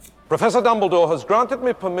Professor Dumbledore has granted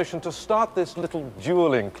me permission to start this little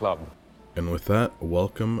dueling club. And with that,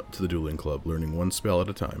 welcome to the Dueling Club, learning one spell at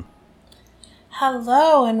a time.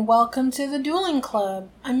 Hello, and welcome to the Dueling Club.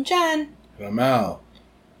 I'm Jen. And I'm Al.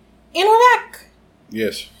 And we're back!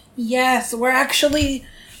 Yes. Yes, we're actually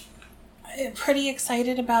pretty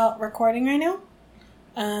excited about recording right now.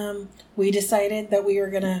 We decided that we were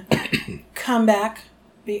going to come back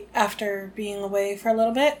after being away for a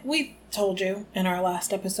little bit. We told you in our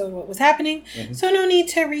last episode what was happening, so no need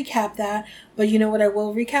to recap that. But you know what I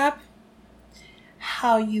will recap?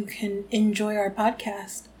 How you can enjoy our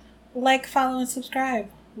podcast. Like, follow, and subscribe.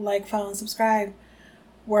 Like, follow, and subscribe.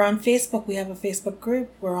 We're on Facebook. We have a Facebook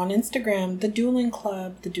group. We're on Instagram, the Dueling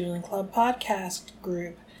Club podcast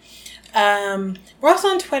group. We're also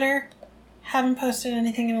on Twitter. Haven't posted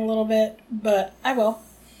anything in a little bit, but I will.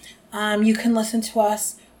 You can listen to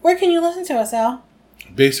us. Where can you listen to us, Al?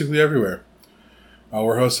 Basically everywhere.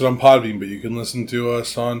 We're hosted on Podbean, but you can listen to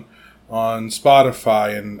us on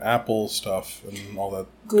Spotify and Apple stuff and all that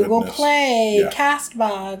Google goodness. Play,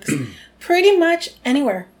 CastBox, pretty much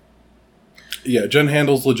anywhere. Yeah, Jen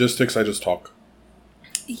handles logistics, I just talk.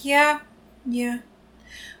 Yeah.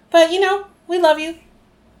 But, we love you.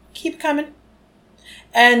 Keep coming.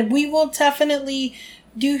 And we will definitely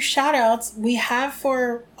do shout-outs. We have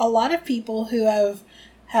for a lot of people who have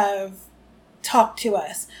talked to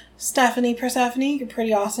us. Stephanie Persephone, you're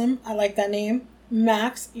pretty awesome. I like that name.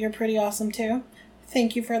 Max, you're pretty awesome too.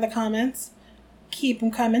 Thank you for the comments. Keep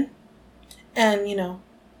them coming. And,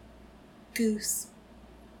 Goose.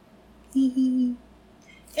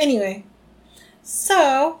 Anyway,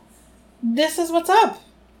 so this is what's up.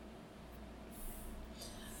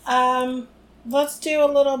 Let's do a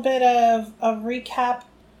little bit of a recap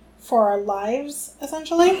for our lives,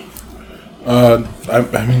 essentially.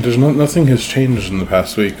 There's nothing has changed in the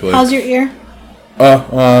past week. How's your ear? We're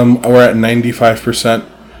at 95%.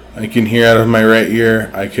 I can hear out of my right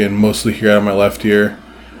ear. I can mostly hear out of my left ear.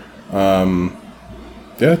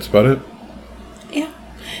 That's about it. Yeah.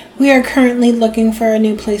 We are currently looking for a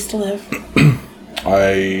new place to live.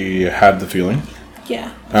 I had the feeling.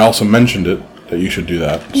 Yeah. I also mentioned it, that you should do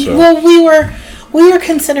that. So. Well, we were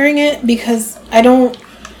considering it because I don't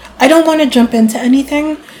want to jump into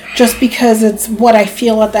anything just because it's what I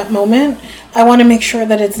feel at that moment. I want to make sure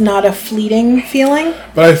that it's not a fleeting feeling.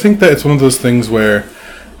 But I think that it's one of those things where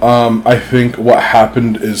I think what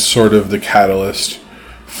happened is sort of the catalyst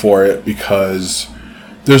for it, because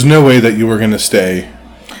there's no way that you were going to stay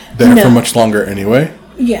there for much longer anyway.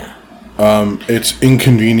 Yeah. It's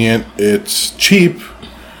inconvenient, it's cheap,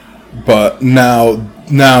 but now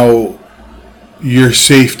your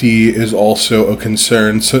safety is also a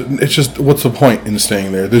concern. So it's just, what's the point in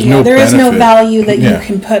staying there? There's no benefit. There is no value that you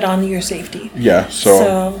can put on your safety. Yeah,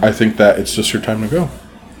 so I think that it's just your time to go.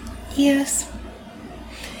 Yes.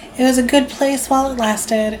 It was a good place while it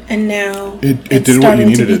lasted, and now it did what you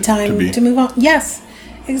needed it to be. To move on. Yes,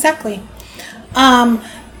 exactly.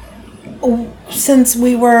 Since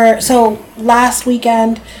last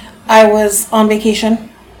weekend I was on vacation.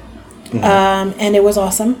 And it was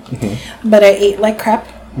awesome, but I ate like crap.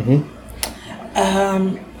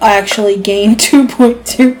 I actually gained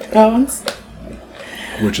 2.2 pounds,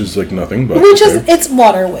 which is like nothing, but it's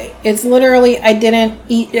water weight. It's literally I didn't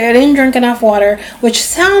drink enough water, which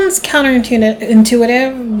sounds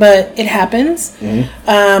counterintuitive, but it happens.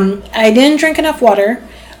 I didn't drink enough water.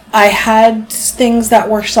 I had things that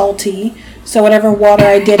were salty, so whatever water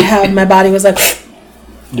I did have, my body was like,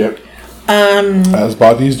 yep. As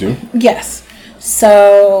bodies do. Yes.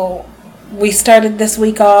 So we started this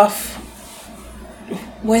week off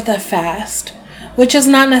with a fast, which is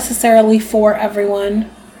not necessarily for everyone,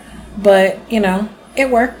 but it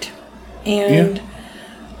worked, and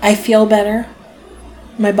I feel better.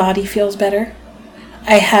 My body feels better.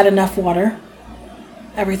 I had enough water.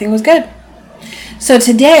 Everything was good. So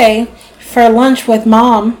today, for lunch with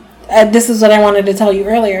Mom, this is what I wanted to tell you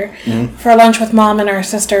earlier. For lunch with Mom and our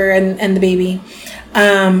sister and the baby,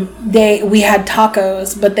 we had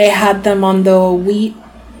tacos, but they had them on the wheat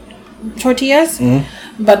tortillas.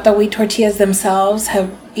 But the wheat tortillas themselves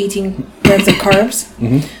have 18 grams of carbs.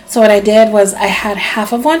 So what I did was I had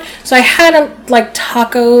half of one. So I had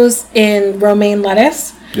tacos in romaine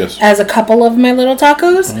lettuce as a couple of my little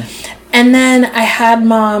tacos. And then I had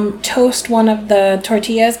Mom toast one of the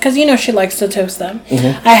tortillas, because she likes to toast them.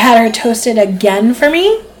 I had her toast it again for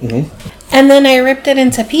me. And then I ripped it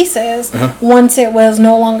into pieces once it was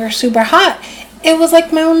no longer super hot. It was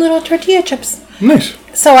like my own little tortilla chips. Nice.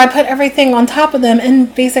 So I put everything on top of them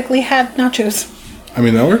and basically had nachos. I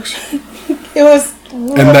mean, that works. It was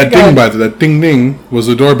really and that good. ding, by the way, that ding ding was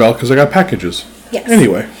the doorbell because I got packages. Yes.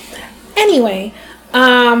 Anyway. Anyway,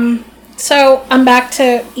 so I'm back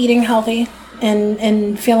to eating healthy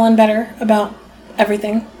and feeling better about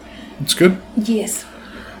everything. It's good. Yes.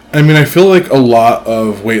 I mean, I feel like a lot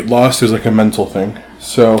of weight loss is like a mental thing.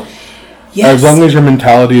 So Yes. as long as your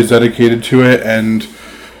mentality is dedicated to it and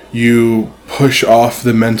you push off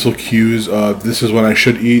the mental cues of this is what I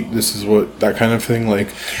should eat, this is what, that kind of thing, like...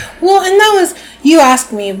 Well, and that was, you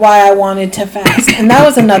asked me why I wanted to fast, and that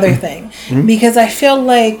was another thing. Because I feel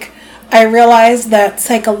like I realized that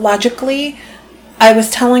psychologically, I was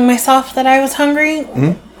telling myself that I was hungry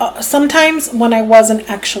sometimes when I wasn't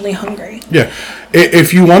actually hungry. Yeah.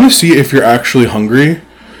 If you want to see if you're actually hungry,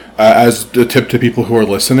 as a tip to people who are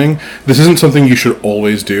listening, this isn't something you should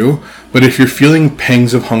always do, but if you're feeling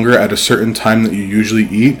pangs of hunger at a certain time that you usually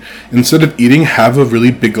eat, instead of eating, have a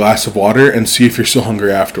really big glass of water and see if you're still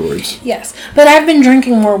hungry afterwards. Yes, but I've been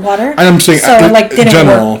drinking more water. And I'm saying, so, in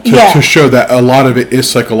general, to show that a lot of it is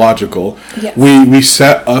psychological. Yes. We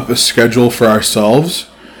set up a schedule for ourselves,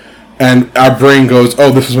 and our brain goes,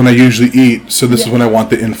 oh, this is when I usually eat, so this is when I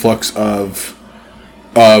want the influx of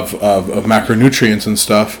macronutrients and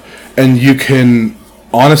stuff, and you can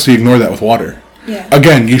honestly ignore that with water. Yeah.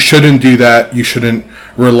 Again, you shouldn't do that. You shouldn't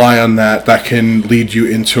rely on that. That can lead you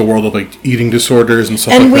into a world of like eating disorders and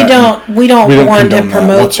stuff and like that. We don't want to condone that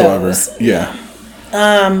promote whatsoever. those. Yeah.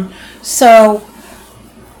 So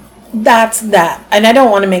that's that. And I don't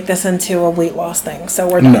want to make this into a weight loss thing. So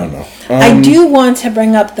we're done. No. I do want to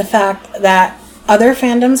bring up the fact that other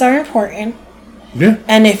fandoms are important. Yeah.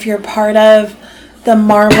 And if you're part of the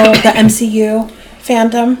Marvel, the MCU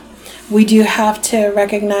fandom, we do have to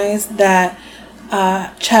recognize that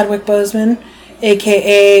Chadwick Boseman,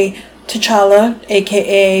 a.k.a. T'Challa,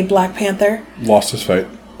 a.k.a. Black Panther, Lost his fight.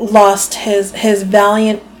 Lost his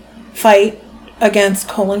valiant fight against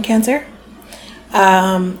colon cancer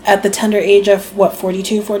at the tender age of,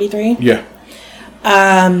 42, 43? Yeah.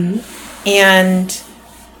 And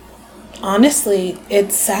honestly,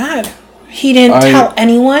 it's sad. He didn't tell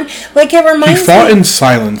anyone. Like, it reminds me... He fought in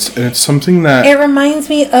silence, and it's something that... It reminds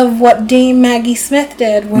me of what Dame Maggie Smith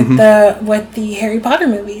did with the Harry Potter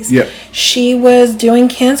movies. Yeah. She was doing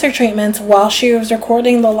cancer treatments while she was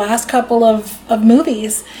recording the last couple of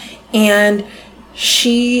movies. And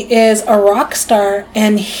she is a rock star,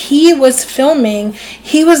 and he was filming...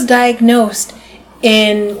 He was diagnosed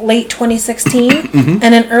in late 2016,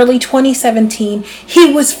 and in early 2017,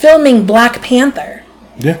 he was filming Black Panther.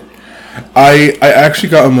 Yeah. I actually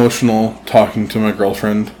got emotional talking to my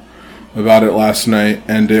girlfriend about it last night,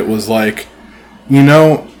 and it was like, you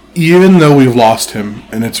know, even though we've lost him,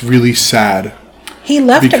 and it's really sad. He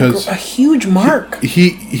left a huge mark. He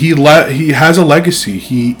has a legacy.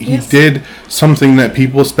 He did something that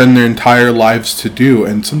people spend their entire lives to do,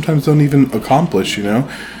 and sometimes don't even accomplish, you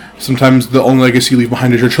know? Sometimes the only legacy you leave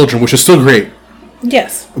behind is your children, which is still great.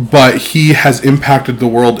 Yes. But he has impacted the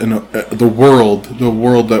world the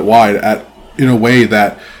world that wide in a way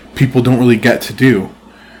that people don't really get to do.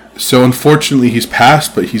 So unfortunately, he's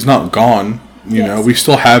passed, but he's not gone. You know, we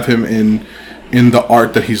still have him in the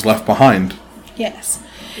art that he's left behind. Yes.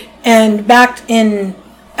 And back in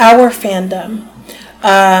our fandom,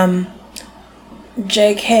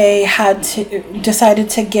 JK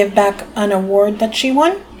decided to give back an award that she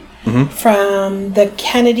won. From the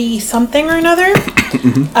Kennedy something or another.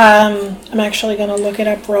 I'm actually going to look it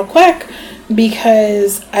up real quick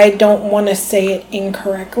because I don't want to say it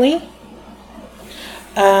incorrectly.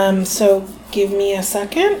 So give me a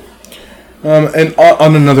second. And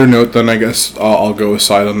on another note, then I guess I'll go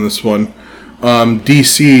aside on this one.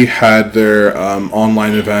 DC had their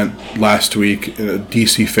online event last week,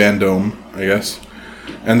 DC Fandom, I guess.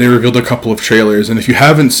 And they revealed a couple of trailers. And if you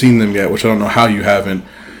haven't seen them yet, which I don't know how you haven't,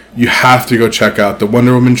 you have to go check out the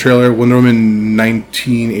Wonder Woman trailer, Wonder Woman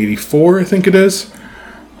 1984, I think it is.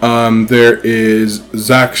 There is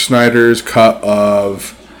Zack Snyder's cut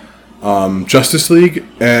of Justice League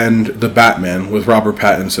and The Batman with Robert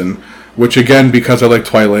Pattinson, which again, because I like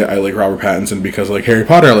Twilight, I like Robert Pattinson. Because I like Harry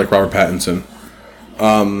Potter, I like Robert Pattinson.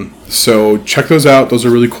 So check those out. Those are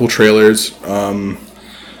really cool trailers. I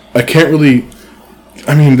can't really...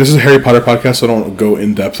 I mean, this is a Harry Potter podcast, so I don't go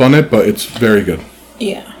in depth on it, but it's very good.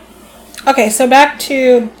 Yeah. Okay, so back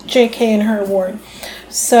to JK and her award.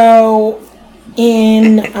 So,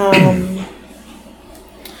 in,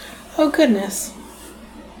 oh goodness.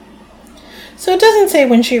 So it doesn't say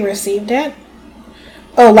when she received it.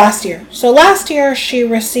 Oh, last year. So last year she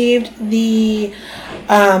received the,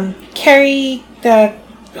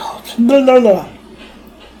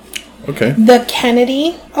 Okay. The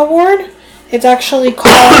Kennedy Award. It's actually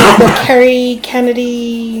called the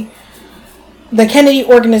Kennedy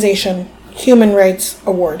Organization Human Rights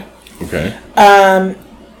Award. Okay.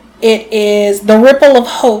 It is the Ripple of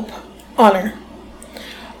Hope honor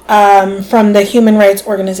from the Human Rights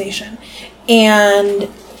Organization. And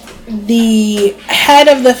the head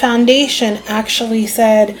of the foundation actually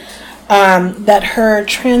said that her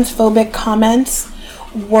transphobic comments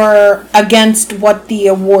were against what the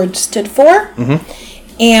award stood for.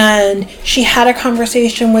 And she had a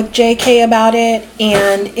conversation with JK about it,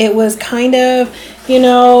 and it was kind of,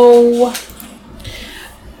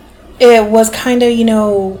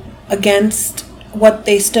 against what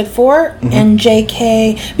they stood for. And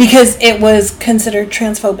JK, because it was considered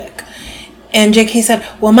transphobic. And JK said,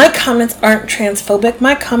 well, my comments aren't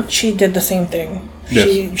transphobic. She did the same thing.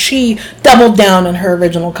 Yes. She doubled down on her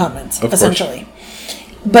original comments, essentially.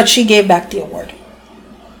 But she gave back the award.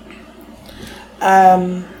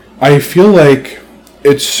 I feel like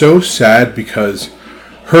it's so sad because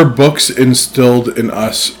her books instilled in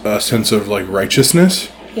us a sense of like righteousness.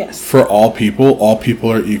 Yes. For all people. All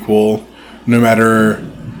people are equal. No matter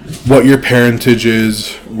what your parentage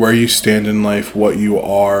is, where you stand in life, what you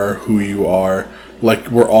are, who you are. Like,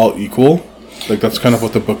 we're all equal. Like, that's kind of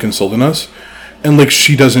what the book instilled in us. And, like,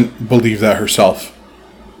 she doesn't believe that herself.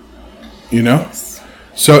 You know? Yes.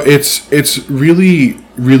 So it's really,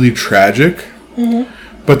 really tragic.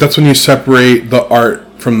 But that's when you separate the art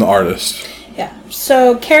from the artist. Yeah.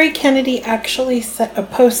 So Carrie Kennedy actually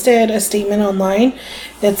posted a statement online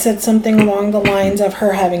that said something along the lines of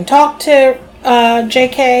her having talked to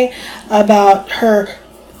JK about her,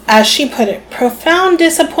 as she put it, profound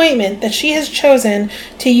disappointment that she has chosen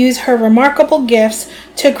to use her remarkable gifts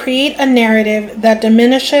to create a narrative that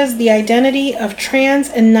diminishes the identity of trans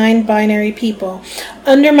and non-binary people,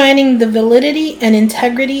 undermining the validity and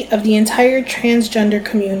integrity of the entire transgender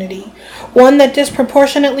community, one that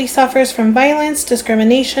disproportionately suffers from violence,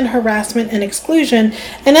 discrimination, harassment, and exclusion,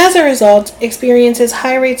 and as a result experiences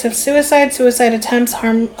high rates of suicide attempts,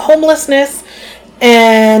 homelessness,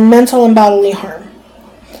 and mental and bodily harm.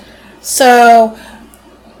 So,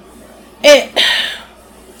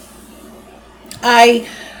 I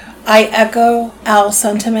echo Al's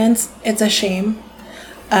sentiments. It's a shame.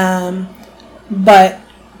 But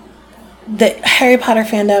the Harry Potter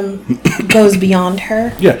fandom goes beyond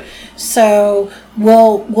her. Yeah. So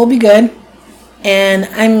we'll be good. And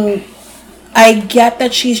I get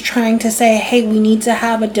that she's trying to say, hey, we need to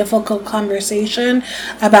have a difficult conversation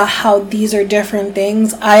about how these are different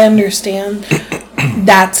things. I understand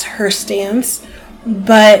that's her stance.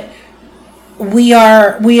 But we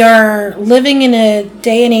are living in a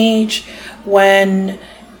day and age when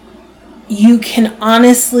you can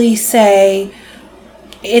honestly say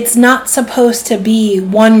it's not supposed to be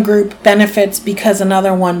one group benefits because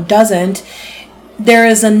another one doesn't. There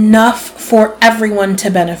is enough for everyone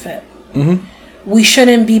to benefit. We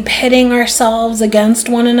shouldn't be pitting ourselves against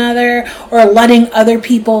one another or letting other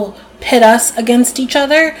people pit us against each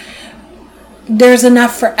other. There's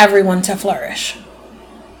enough for everyone to flourish.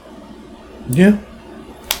 Yeah.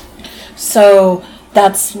 So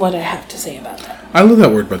that's what I have to say about that. I love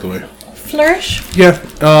that word, by the way. Flourish? Yeah.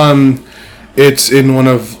 It's in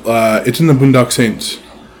it's in the Boondock Saints,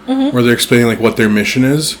 where they're explaining like what their mission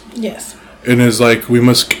is. Yes. And it's like we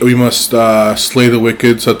must slay the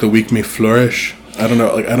wicked so that the weak may flourish. I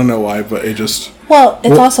don't know why, but it just. Well,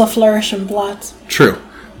 it's also flourish and blots. True,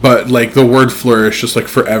 but like the word flourish, just like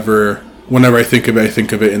forever. Whenever I think of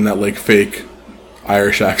it in that like fake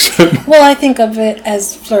Irish accent. Well, I think of it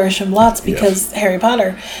as flourish and blots because Harry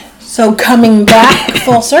Potter. So coming back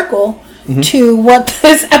full circle to what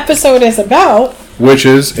this episode is about. Which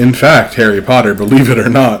is, in fact, Harry Potter, believe it or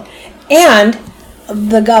not. And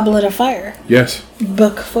the Goblet of Fire. Yes.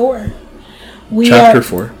 Book 4.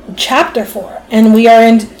 Chapter 4. And we are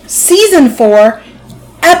in season 4,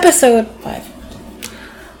 episode 5.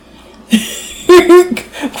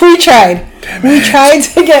 We tried. We tried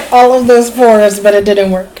to get all of those 4s, but it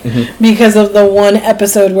didn't work because of the one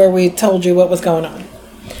episode where we told you what was going on.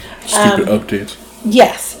 Stupid updates.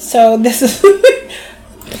 Yes. So this is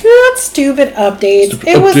not stupid updates.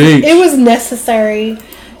 It was necessary.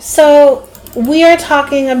 So we are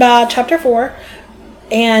talking about chapter 4,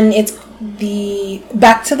 and it's the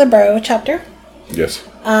Back to the Bro chapter. Yes.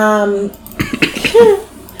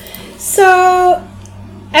 So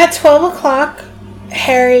at 12 o'clock,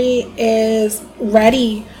 Harry is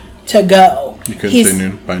ready to go. You couldn't say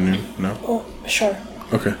noon by noon? No? Oh, sure.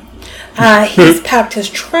 Okay. He's packed his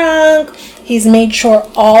trunk. He's made sure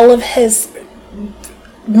all of his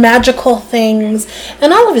magical things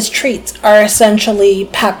and all of his treats are essentially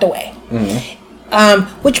packed away.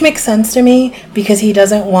 Which makes sense to me because he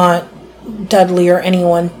doesn't want Dudley or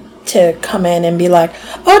anyone to come in and be like,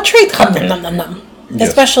 oh, treats. Yes.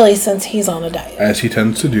 Especially since he's on a diet. As he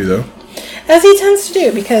tends to do, though. As he tends to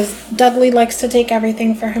do, because Dudley likes to take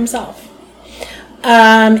everything for himself.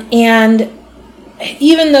 And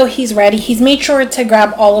even though he's ready, he's made sure to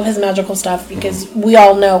grab all of his magical stuff, because we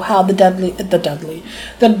all know how the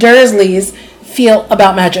Dursleys feel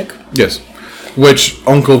about magic. Yes. Which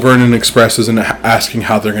Uncle Vernon expresses in asking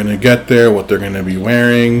how they're going to get there, what they're going to be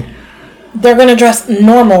wearing. They're going to dress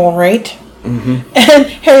normal, right? Mm-hmm. And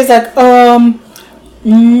Harry's like,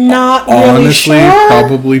 not really honestly, sure.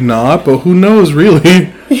 Probably not, but who knows,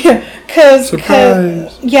 really? Yeah, because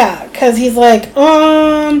he's like,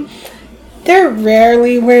 they're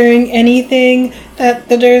rarely wearing anything that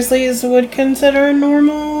the Dursleys would consider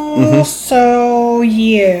normal. Mm-hmm. So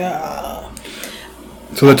yeah.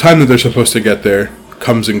 So the time that they're supposed to get there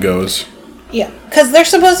comes and goes. Yeah, because they're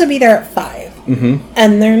supposed to be there at 5, mm-hmm.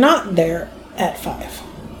 and they're not there at 5.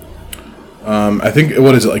 I think,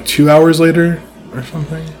 what is it, like 2 hours later or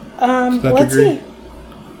something? Let's see.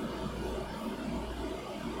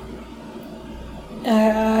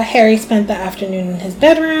 Harry spent the afternoon in his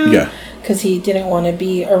bedroom. Yeah. Because he didn't want to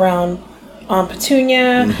be around Aunt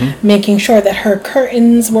Petunia, mm-hmm. making sure that her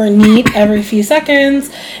curtains were neat every few seconds,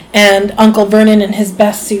 and Uncle Vernon in his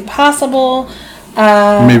best suit possible.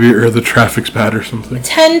 Maybe or the traffic's bad or something.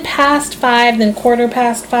 5:10, then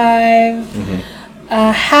 5:15. Mm-hmm.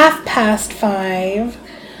 5:30.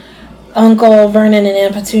 Uncle Vernon and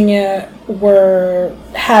Aunt Petunia were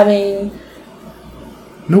having...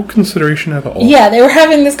 No consideration at all. Yeah, they were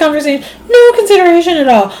having this conversation. No consideration at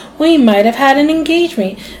all. We might have had an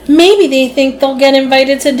engagement. Maybe they think they'll get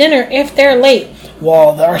invited to dinner if they're late.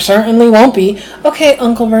 Well, there certainly won't be. Okay,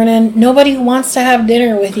 Uncle Vernon, nobody wants to have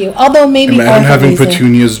dinner with you. Although maybe Imagine having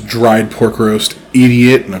Petunia's dried pork roast.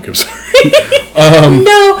 Idiot. No, I'm sorry.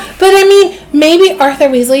 No, but I mean, maybe Arthur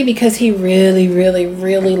Weasley, because he really, really,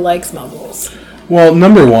 really likes muggles. Well,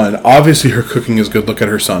 number one, obviously her cooking is good. Look at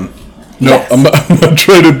her son. No, yes. I'm not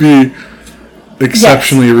trying to be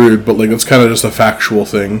exceptionally rude, but like it's kind of just a factual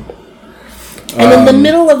thing. And in the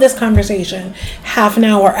middle of this conversation, half an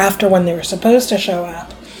hour after when they were supposed to show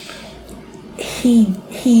up,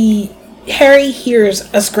 Harry hears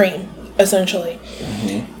a scream, essentially.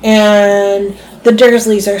 Mm-hmm. And the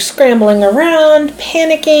Dursleys are scrambling around,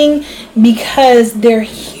 panicking, because they're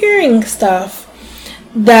hearing stuff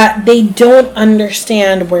that they don't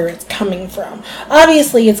understand where it's coming from.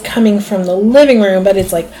 Obviously, it's coming from the living room, but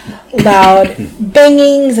it's like loud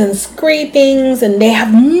bangings and scrapings, and they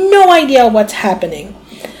have no idea what's happening.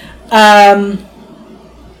 And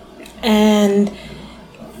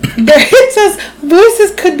there it says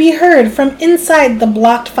voices could be heard from inside the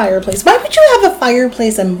blocked fireplace. Why would you have a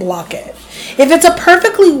fireplace and block it? If it's a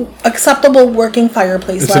perfectly acceptable working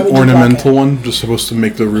fireplace, why would you block it? It's an ornamental one, just supposed to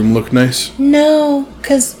make the room look nice? No,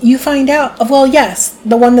 because you find out... Well, yes,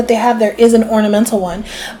 the one that they have there is an ornamental one.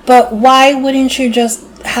 But why wouldn't you just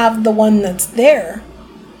have the one that's there?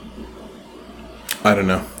 I don't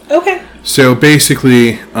know. Okay. So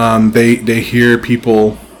basically, they hear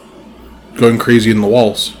people going crazy in the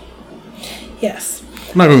walls. Yes.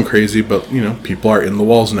 Not going crazy, but, people are in the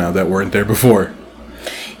walls now that weren't there before.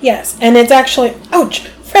 Yes, and it's actually... Ouch!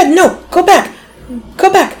 Fred, no! Go back! Go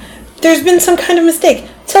back! There's been some kind of mistake.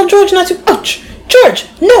 Tell George not to... Ouch! George!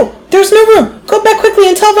 No! There's no room! Go back quickly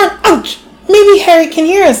and tell Ron... Ouch! Maybe Harry can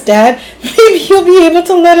hear us, Dad. Maybe he'll be able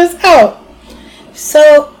to let us out.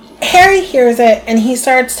 So, Harry hears it, and he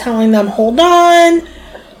starts telling them, hold on.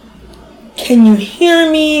 Can you hear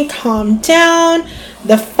me? Calm down.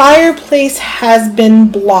 The fireplace has been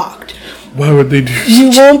blocked. Why would they do that? You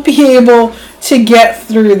won't be able to get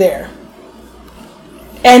through there.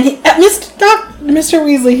 And Mr.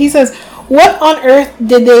 Weasley, he says, what on earth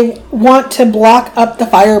did they want to block up the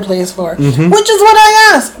fireplace for? Mm-hmm. Which is what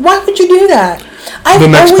I asked. Why would you do that? I've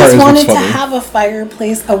always wanted to have a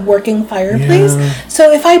fireplace, a working fireplace. Yeah.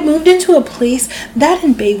 So if I moved into a place, that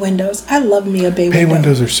and bay windows. I love me a bay window. Bay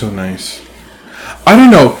windows are so nice. I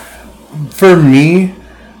don't know. For me,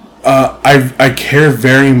 I care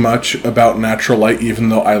very much about natural light, even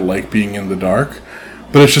though I like being in the dark.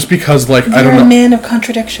 But it's just because, I don't know. You're a man of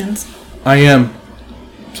contradictions. I am.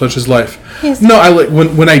 Such is life. Yes. No, I like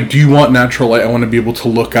when I do want natural light, I want to be able to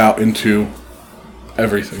look out into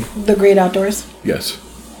everything. The great outdoors. Yes.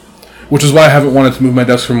 Which is why I haven't wanted to move my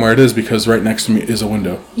desk from where it is, because right next to me is a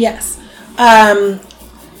window. Yes.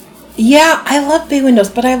 Yeah, I love bay windows,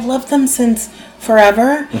 but I've loved them since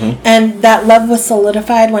forever. Mm-hmm. And that love was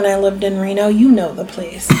solidified when I lived in Reno. You know the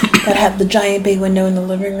place that had the giant bay window in the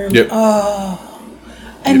living room. Yep. Oh,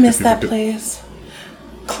 I miss that place.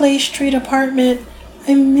 Clay Street apartment.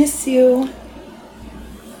 I miss you.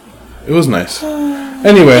 It was nice.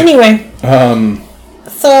 Anyway.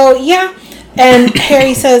 So, yeah. And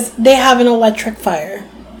Harry says they have an electric fire.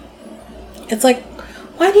 It's like,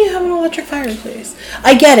 why do you have an electric fireplace?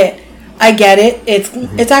 I get it.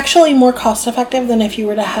 It's actually more cost effective than if you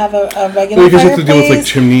were to have a regular because fireplace. you have to deal with like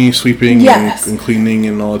chimney sweeping Yes. and cleaning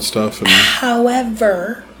and all that stuff. And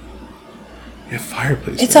However, yeah,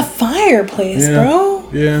 fireplace. it's a fireplace, bro.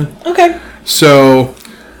 Yeah. Okay. So,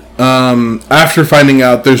 after finding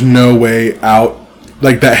out there's no way out,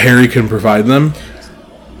 like that Harry can provide them,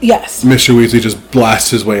 Yes. Mr. Weasley just blasts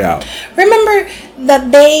his way out. Remember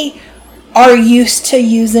that they are used to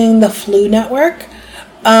using the flu network.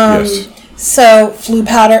 Yes. So, flu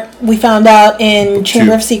powder, we found out in Book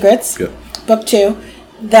Chamber 2. of Secrets, Yep. Book 2,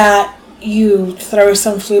 that you throw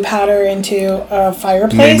some flu powder into a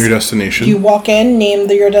fireplace. Name your destination. You walk in, name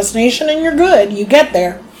your destination, and you're good. You get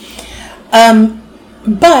there.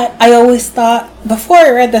 But I always thought, before I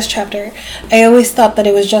read this chapter, I always thought that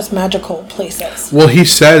it was just magical places. Well, he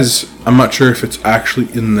says, I'm not sure if it's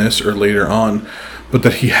actually in this or later on, but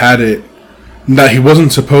that he had it, that he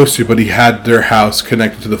wasn't supposed to, but he had their house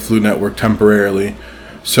connected to the flu network temporarily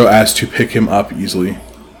so as to pick him up easily.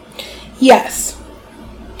 Yes.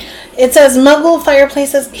 It says Muggle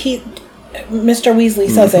fireplaces, Mr. Weasley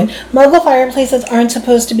says it. Muggle fireplaces aren't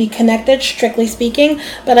supposed to be connected, strictly speaking,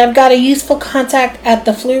 but I've got a useful contact at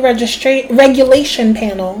the flu regulation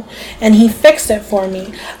panel, and he fixed it for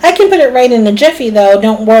me. I can put it right in a jiffy, though,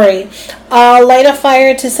 don't worry. I'll light a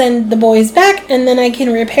fire to send the boys back, and then I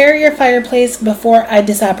can repair your fireplace before I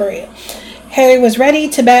disapparate. Harry was ready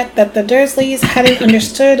to bet that the Dursleys hadn't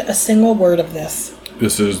understood a single word of this.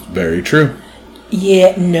 This is very true.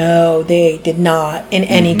 Yeah, no, they did not in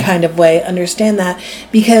any kind of way understand that,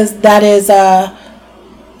 because that is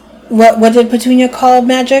what did Petunia call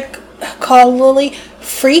Lily?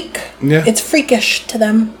 Freak? Yeah. It's freakish to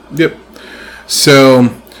them. Yep. So,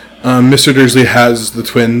 Mr. Dursley has the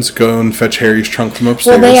twins go and fetch Harry's trunk from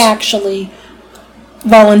upstairs. Well, they actually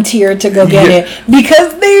volunteered to go get it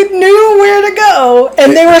because they knew where to go,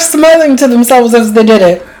 and they were smiling to themselves as they did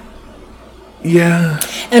it. Yeah.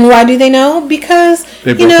 And why do they know? Because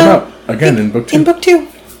They broke them up again in book 2. In book 2.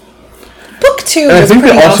 Book 2. And I think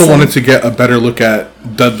they also awesome. wanted to get a better look at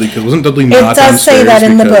Dudley, because wasn't Dudley not It does downstairs? say that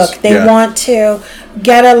in the because- book. They want to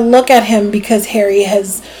get a look at him because Harry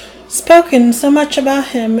has spoken so much about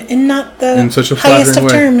him in not the In such a highest of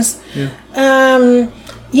flattering way. terms.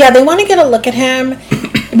 Yeah. They want to get a look at him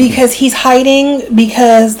because he's hiding,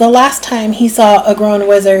 because the last time he saw a grown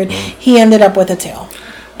wizard, he ended up with a tail.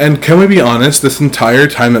 And can we be honest, this entire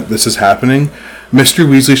time that this is happening, Mr.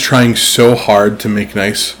 Weasley's trying so hard to make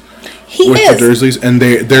nice He with is. the Dursleys, and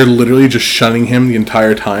they're literally just shunning him the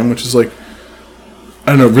entire time, which is like,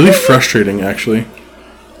 I don't know, really frustrating, actually.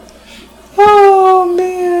 Oh,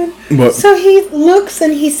 man. What? So he looks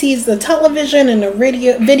and he sees the television and a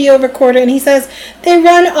video recorder, and he says, they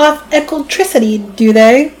run off electricity, do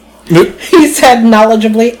they? He said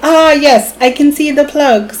knowledgeably, "Ah, yes, I can see the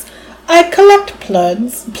plugs. I collect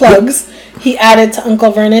plugs," he added to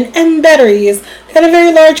Uncle Vernon, "and batteries. Got a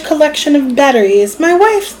very large collection of batteries. My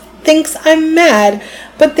wife thinks I'm mad,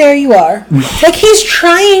 but there you are." Like, he's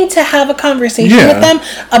trying to have a conversation Yeah. with them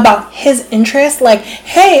about his interests. Like,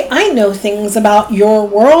 hey, I know things about your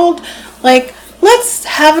world. Like, let's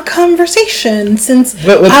have a conversation since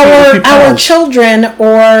Let's be our pals. children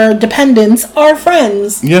or dependents are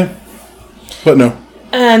friends. Yeah. But no.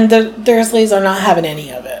 And the Dursleys are not having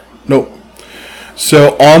any of it. Nope.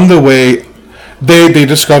 So on the way, they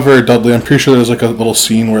discover Dudley. I'm pretty sure there's like a little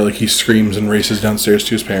scene where like he screams and races downstairs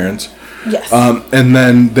to his parents. Yes. And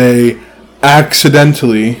then they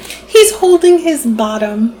accidentally... He's holding his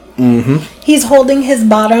bottom. Mm-hmm. He's holding his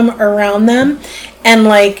bottom around them. And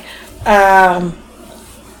like, Mr.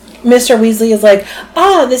 Weasley is like,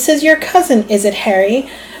 this is your cousin, is it, Harry?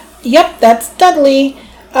 Yep, that's Dudley.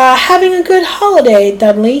 Having a good holiday,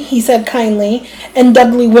 Dudley, he said kindly. And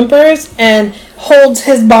Dudley whimpers and holds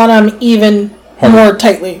his bottom even more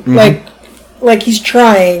tightly. Mm-hmm. Like he's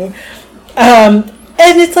trying. And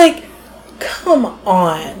it's like, come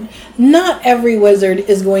on. Not every wizard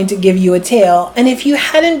is going to give you a tail. And if you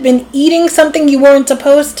hadn't been eating something you weren't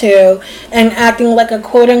supposed to and acting like a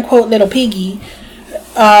quote-unquote little piggy,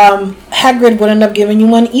 Hagrid wouldn't have given you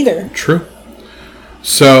one either. True.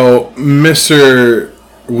 So Mr.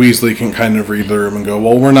 Weasley can kind of read the room and go,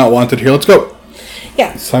 well, we're not wanted here. Let's go.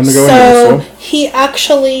 Yeah. It's time to go so anyway, so. He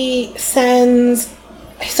actually sends...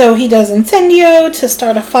 So he does Incendio to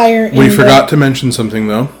start a fire in We forgot to mention something,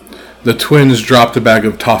 though. The twins dropped a bag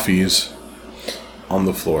of toffees on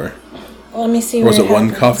the floor. Let me see Or was where it one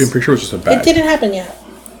happens. coffee? I'm pretty sure it was just a bag. It didn't happen yet.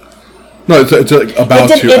 No, it's like about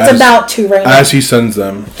to. It's about to right now. As he sends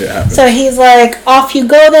them, it happens. So he's like, off you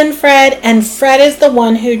go then, Fred. And Fred is the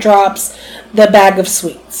one who drops the bag of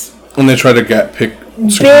sweets. And they try to pick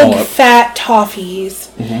big fat toffees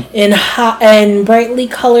in brightly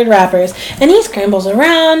colored wrappers. And he scrambles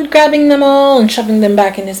around, grabbing them all and shoving them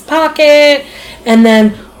back in his pocket. And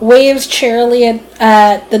then waves cheerily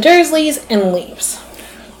at the Dursleys and leaves.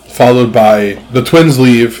 Followed by the twins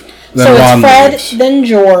leave. Then so Ron it's Fred, leaves. then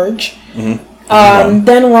George,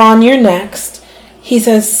 then Ron, you're next. He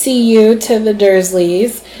says, see you to the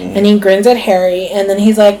Dursleys, and he grins at Harry, and then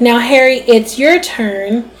he's like, now Harry, it's your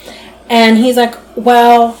turn. And he's like,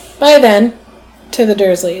 well, bye then, to the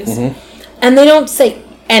Dursleys. And they don't say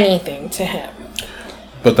anything to him.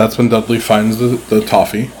 But that's when Dudley finds the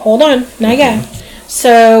toffee. Hold on, not yet.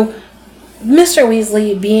 So, Mr.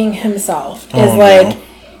 Weasley, being himself, is like, no.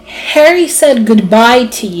 Harry said goodbye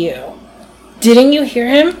to you. Didn't you hear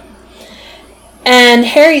him? And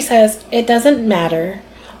Harry says, it doesn't matter.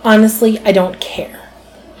 Honestly, I don't care.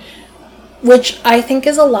 Which I think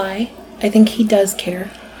is a lie. I think he does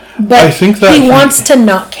care. But I think that he wants to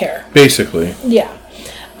not care. Basically. Yeah.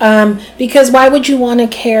 Because why would you want to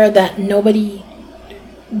care that nobody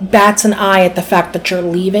bats an eye at the fact that you're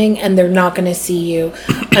leaving and they're not going to see you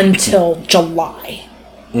until July?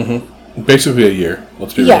 Basically a year.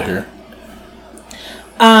 Let's be real here.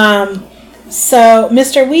 So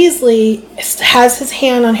Mr. Weasley has his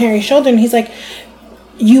hand on Harry's shoulder and he's like,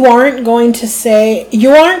 you aren't going to see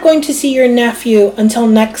your nephew until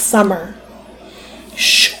next summer.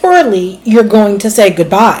 Surely you're going to say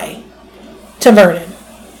goodbye to Vernon.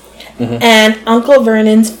 And Uncle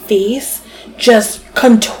Vernon's face just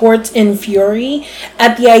contorts in fury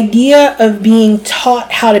at the idea of being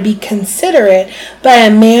taught how to be considerate by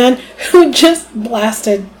a man who just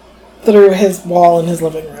blasted through his wall in his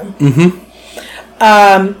living room.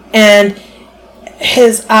 And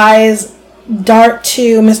his eyes dart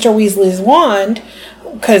to Mr. Weasley's wand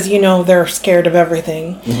because, they're scared of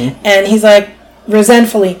everything. And he's like,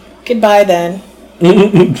 resentfully, goodbye then.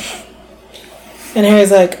 And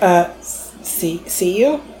Harry's like, see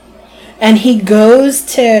you? And he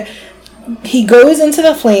goes into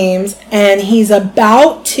the flames and he's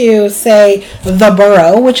about to say the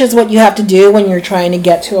Burrow, which is what you have to do when you're trying to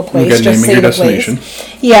get to a place. Just say the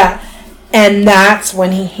place. Yeah. And that's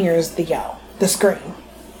when he hears the yell, the scream.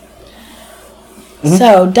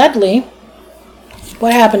 So, Dudley,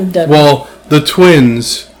 what happened to Dudley? Well, the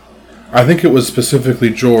twins, I think it was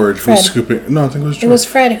specifically George who was scooping. No, I think it was George. It was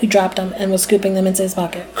Fred who dropped them and was scooping them into his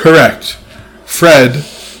pocket. Correct. Fred,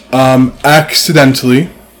 accidentally,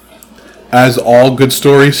 as all good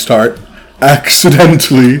stories start,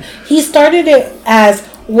 accidentally. He started it as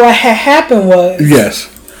what had happened was. Yes.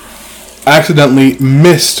 Accidentally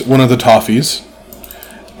missed one of the toffees,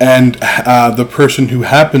 and the person who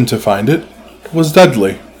happened to find it was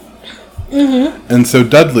Dudley. And so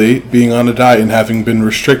Dudley, being on a diet and having been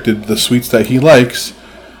restricted the sweets that he likes,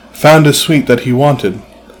 found a sweet that he wanted,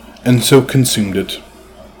 and so consumed it.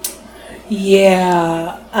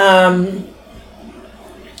 Yeah.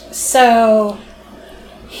 So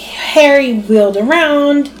Harry wheeled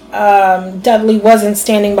around. Dudley wasn't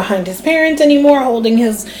standing behind his parents anymore, holding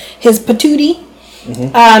his patootie.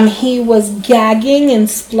 He was gagging and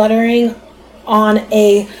spluttering on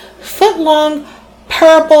a foot-long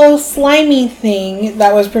purple slimy thing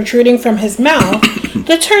that was protruding from his mouth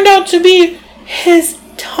that turned out to be his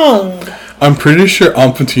tongue. I'm pretty sure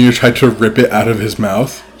Aunt Petunia tried to rip it out of his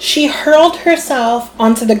mouth. She hurled herself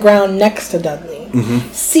onto the ground next to Dudley,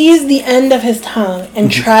 seized the end of his tongue, and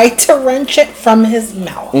tried to wrench it from his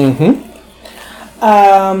mouth.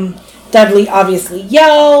 Dudley obviously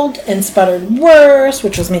yelled and sputtered worse,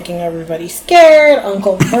 which was making everybody scared.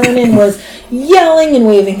 Uncle Vernon was yelling and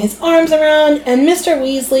waving his arms around, and Mr.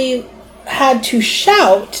 Weasley had to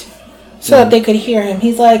shout so that they could hear him.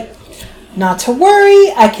 He's like, not to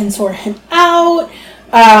worry, I can sort him out.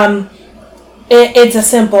 It's a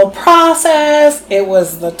simple process. It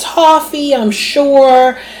was the toffee, I'm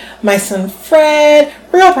sure. My son Fred,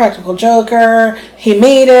 real practical joker. He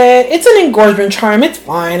made it. It's an engorgement charm. It's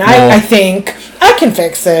fine. I think I can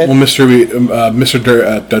fix it. Well,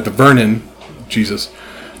 Mr. Vernon, Jesus,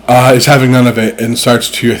 is having none of it and starts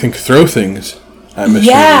to, I think, throw things at Mr.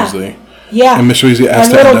 Weasley. Yeah. And Mr. Weasley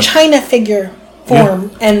has a little China figure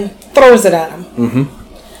form and throws it at him.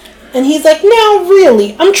 And he's like, "Now,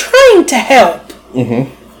 really, I'm trying to help."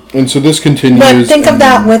 And so this continues. But think of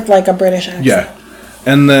that with like a British accent. Yeah.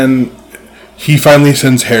 And then he finally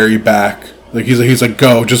sends Harry back. Like he's like,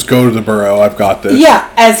 just go to the Burrow. I've got this. Yeah,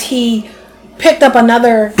 as he picked up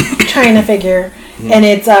another China figure, and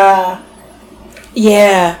it's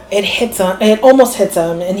Yeah, it hits him. It almost hits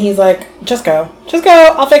him, and he's like, "Just go,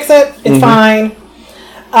 I'll fix it. It's fine."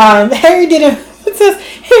 Harry didn't. It says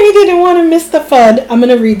Harry didn't want to miss the fun. I'm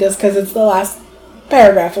gonna read this because it's the last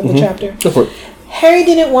paragraph of the chapter. Go for it. Harry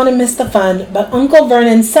didn't want to miss the fun, but Uncle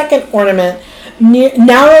Vernon's second ornament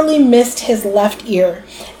narrowly missed his left ear,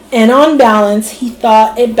 and on balance, he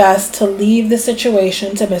thought it best to leave the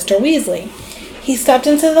situation to Mr. Weasley. He stepped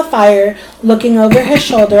into the fire, looking over his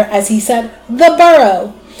shoulder as he said, "The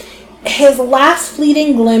burrow." His last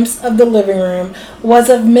fleeting glimpse of the living room was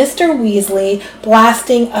of Mr. Weasley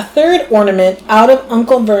blasting a third ornament out of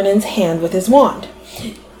Uncle Vernon's hand with his wand,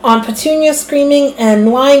 on Petunia screaming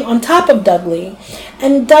and lying on top of Dudley,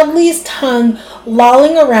 and Dudley's tongue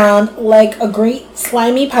lolling around like a great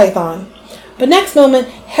slimy python. But next moment,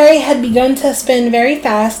 Harry had begun to spin very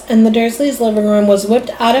fast, and the Dursleys' living room was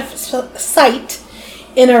whipped out of sight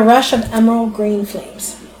in a rush of emerald green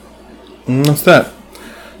flames. What's that?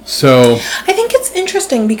 So I think it's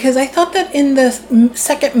interesting because I thought that in the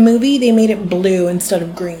second movie they made it blue instead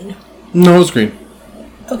of green. no, it's green.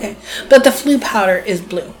 Okay, but the Floo powder is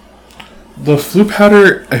blue. The Floo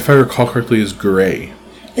powder, if I recall correctly, is gray.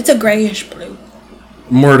 It's a grayish blue.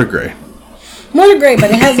 More to gray. More to gray,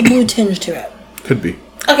 but it has a blue tinge to it. Could be.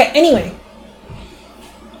 Okay, anyway.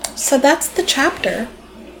 So that's the chapter.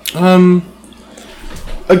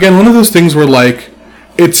 Again, one of those things where, like,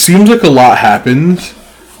 it seems like a lot happened,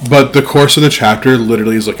 but the course of the chapter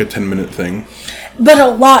literally is like a 10-minute thing. But a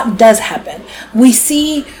lot does happen. We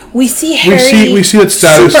see Harry we see that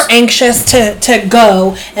status super anxious to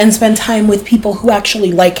go and spend time with people who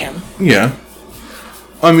actually like him. Yeah.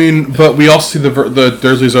 I mean, but we also see the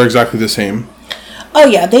Dursleys are exactly the same. Oh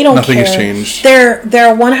yeah, they don't Nothing care. has changed. They're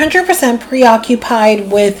 100%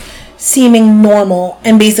 preoccupied with seeming normal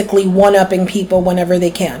and basically one-upping people whenever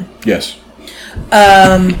they can. Yes.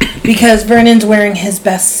 Because Vernon's wearing his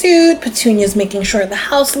best suit, Petunia's making sure the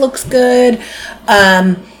house looks good,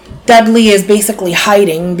 Dudley is basically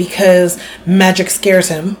hiding because magic scares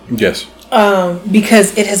him. Yes.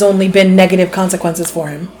 Because it has only been negative consequences for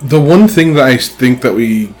him. The one thing that I think that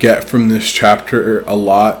we get from this chapter a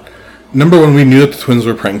lot, number one, we knew that the twins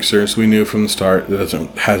were pranksters. We knew from the start that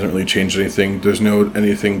hasn't really changed anything. There's no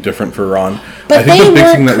anything different for Ron. But I think they the big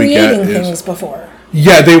weren't thing that we get creating is things before.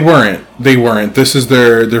 Yeah, they weren't. This is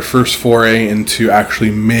their first foray into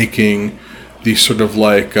actually making these sort of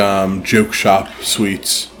like joke shop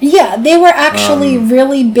sweets. Yeah, they were actually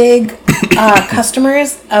really big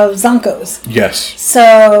customers of Zonko's. Yes.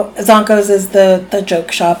 So Zonko's is the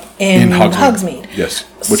joke shop in Hogsmeade. Yes,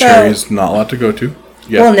 which Harry is not allowed to go to.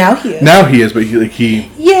 Yeah. Well, now he is. Now he is, but he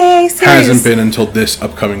Yay, serious. hasn't been until this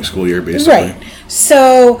upcoming school year, basically. Right.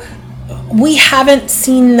 So we haven't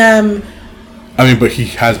seen them. I mean, but he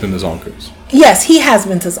has been to Zonko's. Yes, he has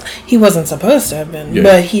been to. He wasn't supposed to have been,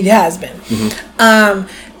 but he has been.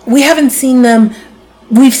 Mm-hmm. We haven't seen them.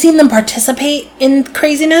 We've seen them participate in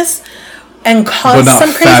craziness and cause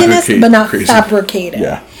some craziness, but not fabricate it.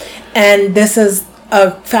 Yeah. And this is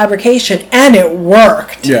a fabrication, and it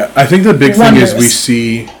worked. Yeah, I think the big thing is we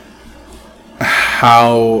see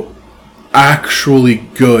how actually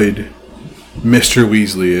good Mr.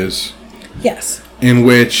 Weasley is. Yes. In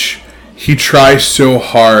which he tries so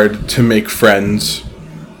hard to make friends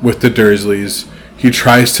with the Dursleys. He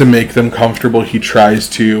tries to make them comfortable. He tries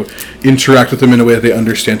to interact with them in a way that they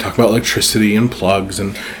understand. Talk about electricity and plugs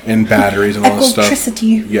and batteries and all this stuff. Electricity.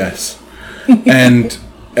 Yes. and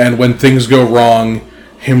when things go wrong,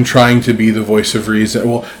 him trying to be the voice of reason.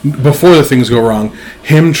 Well, before the things go wrong,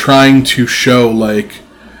 him trying to show, like,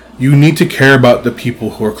 you need to care about the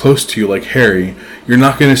people who are close to you, like Harry. You're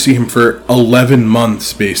not going to see him for 11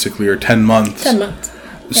 months, basically, or 10 months. 10 months.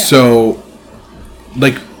 Yeah. So,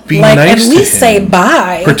 like, be like, nice to him. at least say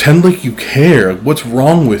bye. Pretend like you care. What's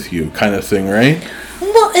wrong with you, kind of thing, right?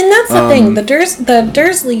 Well, and that's the thing. The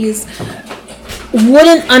Dursleys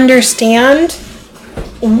wouldn't understand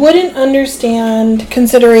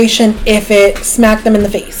consideration if it smacked them in the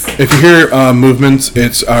face. If you hear movements,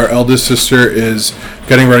 it's our eldest sister is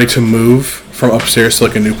getting ready to move from upstairs to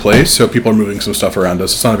like a new place, so people are moving some stuff around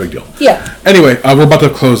us. It's not a big deal. Yeah. Anyway, we're about to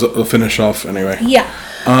finish off anyway. Yeah.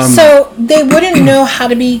 So they wouldn't know how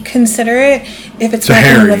to be considerate if it's smacked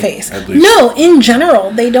them in the face. At least. No, in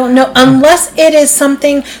general, they don't know. Unless it is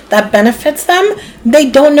something that benefits them, they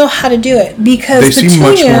don't know how to do it. Because they seem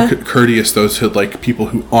much more courteous, though, to like people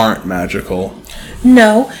who aren't magical.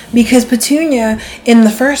 No, because Petunia in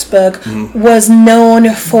the first book was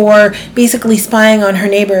known for basically spying on her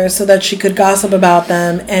neighbors so that she could gossip about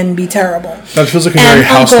them and be terrible. That feels like a very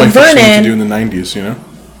housewife thing to do in the 90s, you know?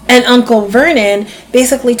 and Uncle Vernon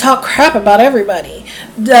basically talk crap about everybody.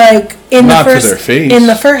 Like in Not the to their face. in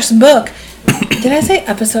the first book. Did I say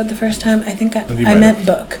episode the first time? I think I meant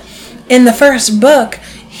book. In the first book,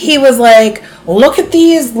 he was like, look at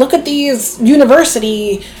these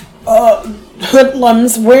university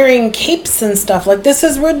hoodlums wearing capes and stuff. Like, this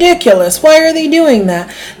is ridiculous. Why are they doing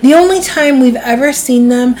that? The only time we've ever seen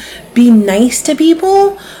them be nice to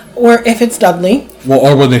people, or if it's Dudley. Well,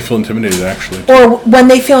 or when they feel intimidated, actually. Or when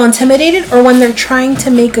they feel intimidated, or when they're trying to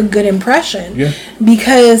make a good impression. Yeah.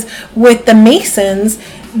 Because with the Masons,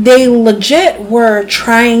 they legit were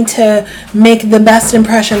trying to make the best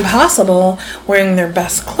impression possible, wearing their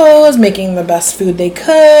best clothes, making the best food they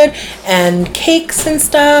could, and cakes and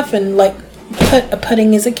stuff, and like a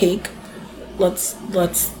pudding is a cake. Let's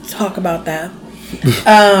talk about that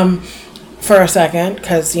for a second,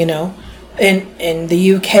 because in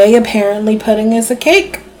the UK apparently pudding is a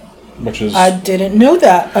cake. Which is, I didn't know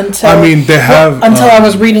that until I I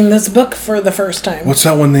was reading this book for the first time. What's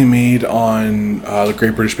that one they made on the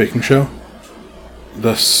Great British Baking Show?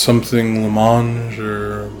 The something Le Mange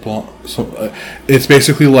or Blanc. It's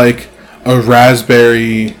basically like a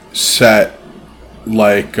raspberry set,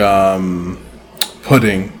 like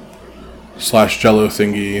pudding / Jello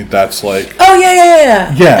thingy. That's like. Oh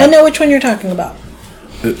yeah. Yeah. I know which one you're talking about.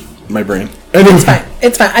 My brain. Anyway.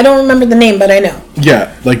 It's fine. I don't remember the name, but I know.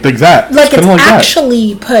 Yeah, like that. Like it's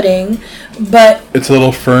actually pudding, but it's a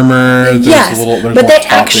little firmer. Yes, but they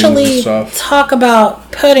actually talk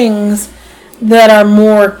about puddings that are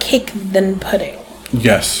more cake than pudding.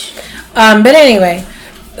 Yes. But anyway,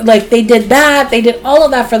 like they did that. They did all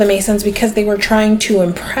of that for the Masons because they were trying to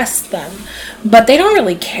impress them, but they don't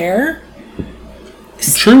really care.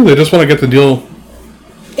 True, they just want to get the deal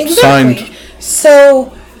signed.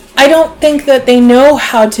 So I don't think that they know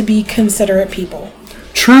how to be considerate people.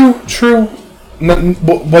 True.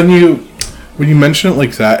 When you mention it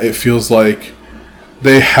like that, it feels like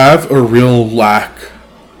they have a real lack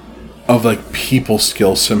of like people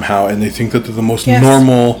skills somehow, and they think that they're the most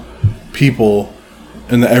normal people,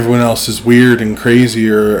 and that everyone else is weird and crazy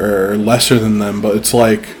or lesser than them. But it's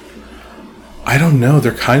like, I don't know.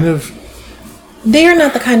 They are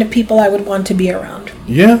not the kind of people I would want to be around.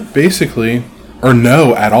 Yeah, basically. Or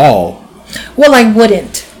no at all. Well, I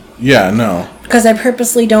wouldn't. Yeah, no. Because I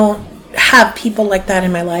purposely don't have people like that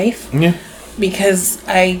in my life. Yeah. Because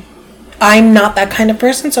I'm not that kind of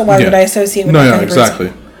person, so why would I associate with that kind of person? No,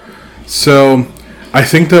 exactly. So, I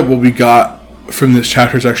think that what we got from this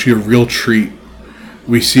chapter is actually a real treat.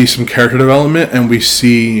 We see some character development, and we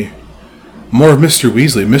see more of Mr.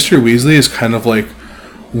 Weasley. Mr. Weasley is kind of like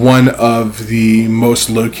one of the most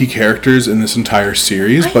low-key characters in this entire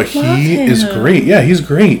series, but he is great. Yeah, he's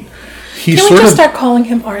great. Can we just start calling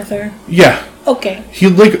him Arthur? Yeah. Okay. He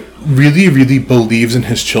really, really believes in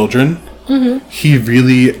his children. Mm-hmm. He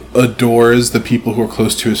really adores the people who are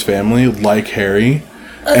close to his family, like Harry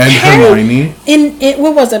and Hermione.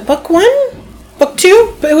 What was it? Book 1? Book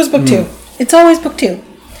 2? It was book 2. It's always book 2.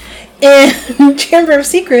 In Chamber of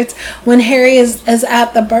Secrets, when Harry is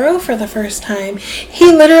at the Burrow for the first time,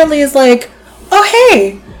 he literally is like, "Oh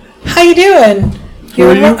hey, how you doing? Who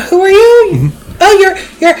are you? Mm-hmm. Oh,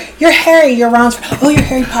 you're Harry. You're Ron's friend. Oh, you're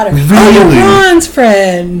Harry Potter. Really? Oh, you're Ron's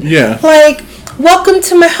friend. Yeah. Like, welcome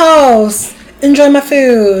to my house. Enjoy my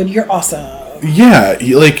food. You're awesome. Yeah,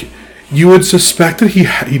 you would suspect that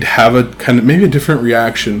he'd have a kind of maybe a different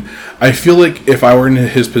reaction. I feel like if I were in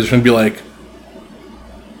his position, I'd be like,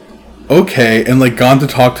 okay, and like gone to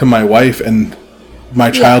talk to my wife and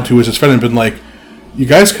my child who was his friend and been like, you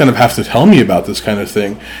guys kind of have to tell me about this kind of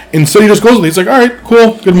thing. Instead he just goes, he's like, all right,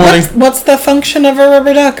 cool, good morning. What's the function of a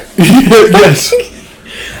rubber duck? Yes.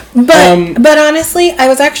 But honestly, I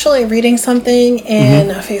was actually reading something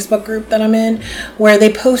in a Facebook group that I'm in where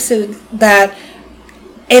they posted that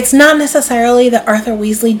it's not necessarily that Arthur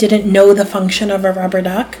Weasley didn't know the function of a rubber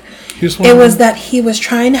duck. It was that he was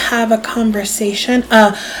trying to have a conversation,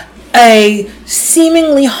 a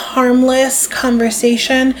seemingly harmless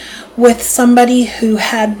conversation with somebody who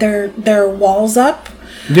had their walls up.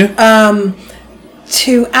 Yeah.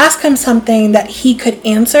 To ask him something that he could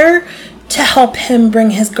answer to help him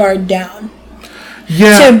bring his guard down.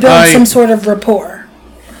 Yeah. To build some sort of rapport.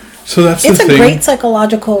 So that's the thing. It's a great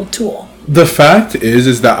psychological tool. The fact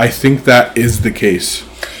is that I think that is the case.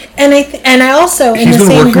 And I also in the same group, he's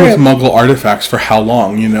been working with Muggle artifacts for how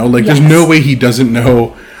long? There's no way he doesn't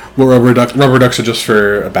know what rubber ducks are just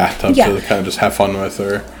for a bathtub to kind of just have fun with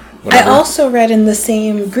or whatever. I also read in the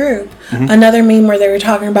same group another meme where they were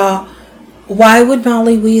talking about why would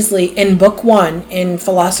Molly Weasley in book 1 in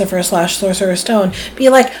Philosopher/Sorcerer's Stone be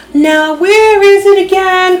like, now where is it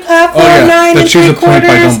again? Platform 9 that and she's a plant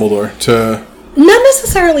by 3/4. Dumbledore to... Not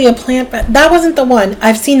necessarily a plant, but that wasn't the one.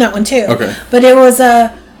 I've seen that one too. Okay. But it was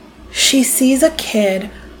she sees a kid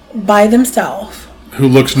by themselves Who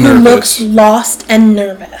looks who nervous. looks lost and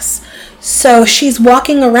nervous. So she's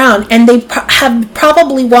walking around, and they have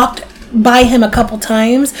probably walked by him a couple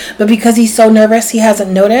times, but because he's so nervous, he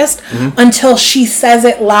hasn't noticed until she says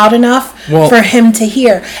it loud enough for him to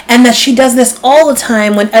hear. And that she does this all the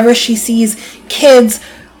time whenever she sees kids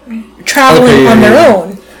traveling on their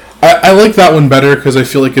own. I like that one better because I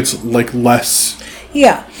feel like it's like less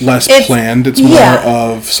planned. It's more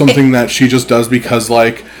of something that she just does because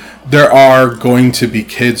like there are going to be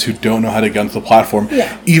kids who don't know how to get onto the platform.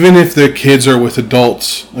 Yeah. Even if their kids are with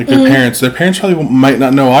adults, like their parents probably might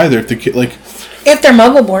not know either. If the kid if they're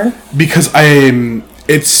Muggle born. Because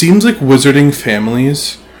it seems like wizarding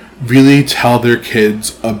families really tell their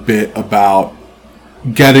kids a bit about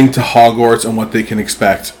getting to Hogwarts and what they can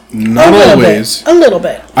expect. Not always. A little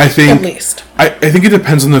bit. I think at least. I think it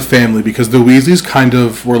depends on the family because the Weasleys kind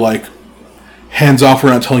of were like hands off.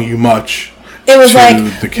 We're not telling you much. It was like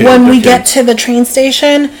when we get kids. to the train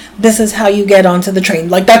station, this is how you get onto the train.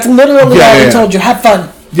 Like that's literally all they told you. Have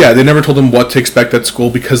fun. Yeah, they never told them what to expect at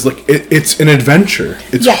school because like it's an adventure.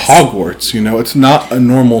 It's Hogwarts, you know. It's not a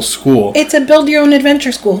normal school. It's a build your own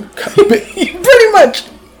adventure school. Pretty much.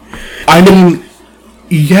 I mean,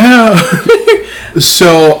 yeah.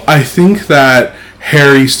 So I think that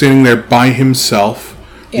Harry standing there by himself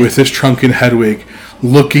with his trunk and Hedwig,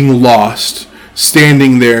 looking lost,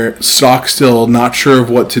 standing there stock still, not sure of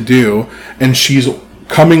what to do, and she's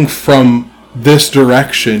coming from this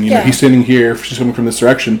direction. You know, he's standing here. She's coming from this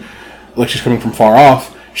direction, like she's coming from far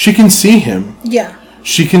off. She can see him. Yeah.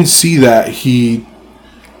 She can see that he's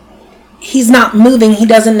not moving. He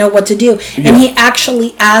doesn't know what to do. And he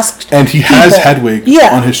actually asked And he has Hedwig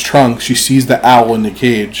on his trunk. She sees the owl in the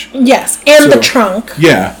cage. Yes, and the trunk.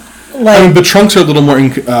 Yeah. Like, I mean, the trunks are a little more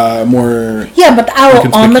yeah, but the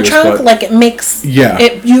owl on the trunk, like, it makes... Yeah.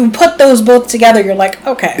 You put those both together, you're like,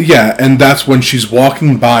 okay. Yeah, and that's when she's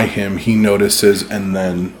walking by him, he notices, and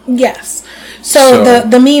then... Yes. So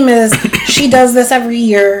the meme is, she does this every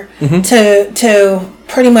year to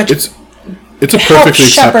pretty much... It's a perfectly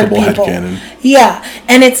acceptable headcanon. Yeah,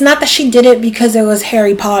 and it's not that she did it because it was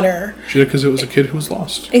Harry Potter. She did it because it was a kid who was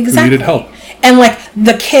lost. Exactly. Who needed help. And, like,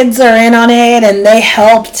 the kids are in on it, and they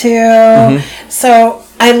help, too. So,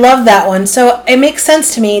 I love that one. So, it makes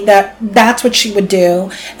sense to me that that's what she would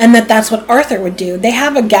do, and that that's what Arthur would do. They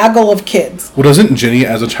have a gaggle of kids. Well, doesn't Ginny,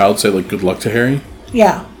 as a child, say, like, good luck to Harry?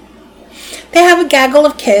 Yeah. They have a gaggle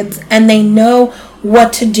of kids, and they know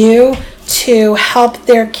what to do to help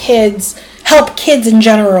their kids... help kids in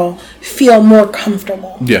general feel more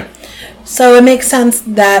comfortable. Yeah. So it makes sense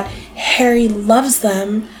that Harry loves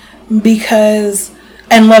them because,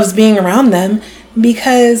 and loves being around them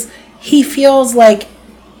because he feels like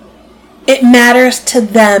it matters to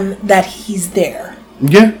them that he's there.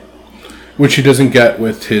 Yeah. Which he doesn't get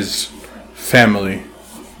with his family,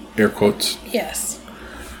 air quotes. Yes.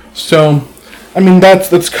 So, I mean,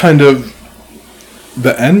 that's kind of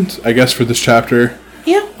the end, I guess, for this chapter.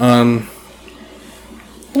 Yeah.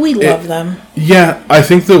 We love them. Yeah, I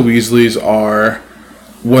think the Weasleys are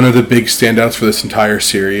one of the big standouts for this entire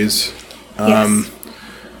series. Yes.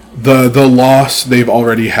 The loss they've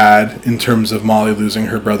already had in terms of Molly losing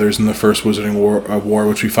her brothers in the first Wizarding War,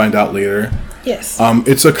 which we find out later. Yes.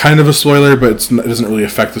 It's a kind of a spoiler, but it doesn't really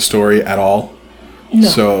affect the story at all. No.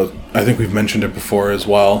 So I think we've mentioned it before as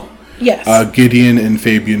well. Yes. Gideon and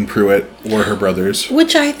Fabian Pruitt were her brothers.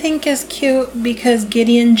 Which I think is cute because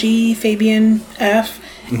Gideon G, Fabian F,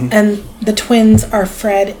 and the twins are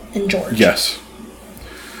Fred and George. Yes.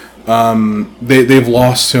 They've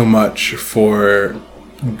lost so much for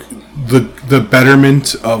the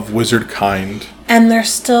betterment of wizard kind. And they're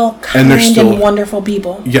still kind and wonderful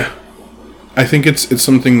people. Yeah. I think it's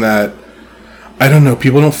something that, I don't know,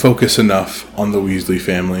 people don't focus enough on the Weasley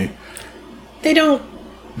family. They don't.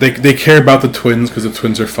 They care about the twins because the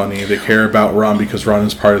twins are funny. They care about Ron because Ron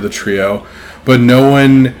is part of the trio. But no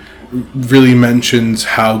one really mentions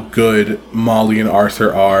how good Molly and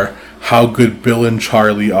Arthur are, how good Bill and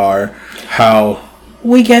Charlie are, how...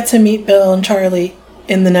 We get to meet Bill and Charlie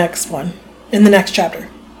in the next one. In the next chapter.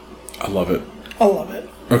 I love it. I love it.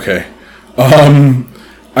 Okay.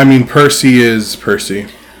 I mean, Percy is Percy.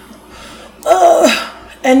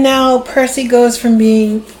 And now Percy goes from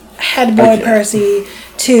being head boy Percy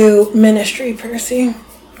to ministry Percy.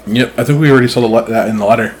 Yep, I think we already saw that in the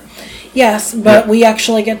letter. Yes, but we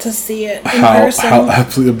actually get to see it in person. How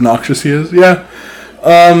absolutely obnoxious he is. Yeah.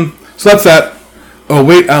 So that's that. Oh,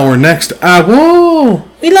 wait, our next... whoa!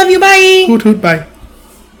 We love you, bye! Hoot, hoot, bye.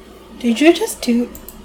 Did you just toot?